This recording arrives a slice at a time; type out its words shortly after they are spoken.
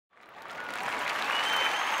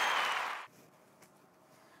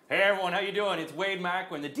Hey everyone, how you doing? It's Wade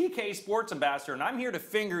McElwain, the DK Sports Ambassador, and I'm here to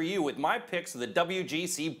finger you with my picks of the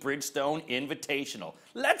WGC Bridgestone Invitational.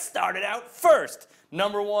 Let's start it out first.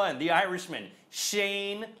 Number 1, the Irishman,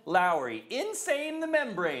 Shane Lowry. Insane the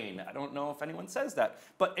membrane. I don't know if anyone says that,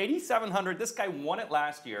 but 8,700, this guy won it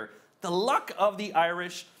last year. The luck of the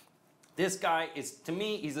Irish. This guy is, to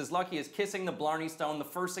me, he's as lucky as kissing the Blarney Stone the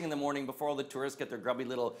first thing in the morning before all the tourists get their grubby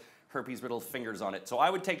little herpes-riddled fingers on it. So I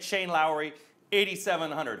would take Shane Lowry,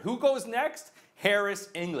 8,700. Who goes next? Harris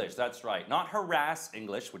English. That's right. Not Harass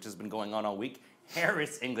English, which has been going on all week.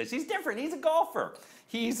 Harris English. He's different. He's a golfer.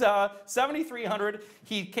 He's 7,300.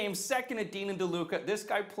 He came second at Dean and DeLuca. This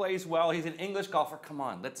guy plays well. He's an English golfer. Come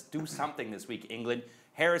on, let's do something this week, England.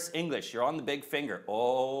 Harris English, you're on the big finger.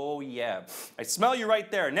 Oh, yeah. I smell you right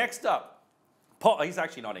there. Next up, Paul. He's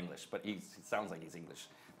actually not English, but he sounds like he's English.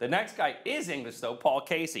 The next guy is English, though, Paul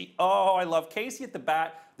Casey. Oh, I love Casey at the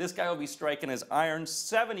bat. This guy will be striking his iron,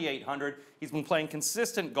 7,800. He's been playing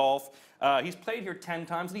consistent golf. He's played here 10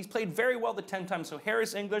 times, and he's played very well the 10 times. So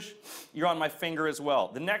Harris English, you're on my finger as well.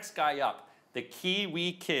 The next guy up, the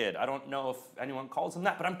Kiwi Kid. I don't know if anyone calls him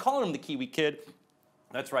that, but I'm calling him the Kiwi Kid.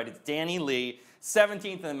 That's right, it's Danny Lee, 17th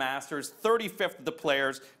in the Masters, 35th of the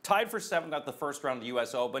Players, tied for 7th at the first round of the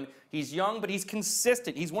U.S. Open. He's young, but he's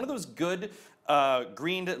consistent. He's one of those good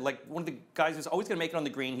green, like one of the guys who's always going to make it on the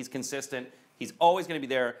green. He's consistent. He's always going to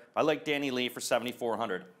be there. I like Danny Lee for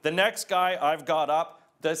 7,400. The next guy I've got up,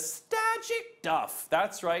 the Stagic Duff.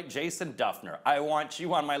 That's right, Jason Duffner. I want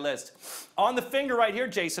you on my list. On the finger right here,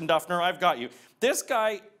 Jason Duffner, I've got you. This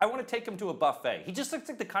guy, I want to take him to a buffet. He just looks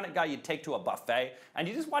like the kind of guy you'd take to a buffet, and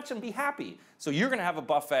you just watch him be happy. So you're going to have a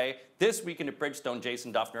buffet this weekend at Bridgestone,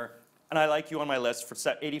 Jason Duffner, and I like you on my list for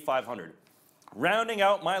 8,500. Rounding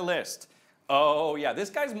out my list. Oh, yeah, this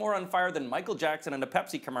guy's more on fire than Michael Jackson in a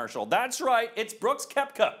Pepsi commercial. That's right, it's Brooks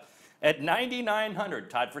Koepka at 9,900,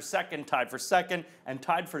 tied for second, and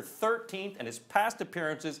tied for 13th in his past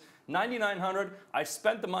appearances. 9,900, I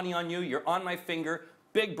spent the money on you, you're on my finger,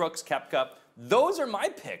 big Brooks Koepka. Those are my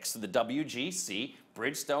picks of the WGC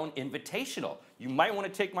Bridgestone Invitational. You might want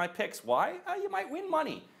to take my picks. Why? You might win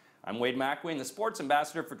money. I'm Wade McElwain, the Sports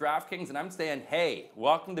Ambassador for DraftKings, and I'm saying, hey,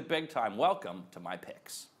 welcome to big time. Welcome to my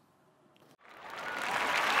picks.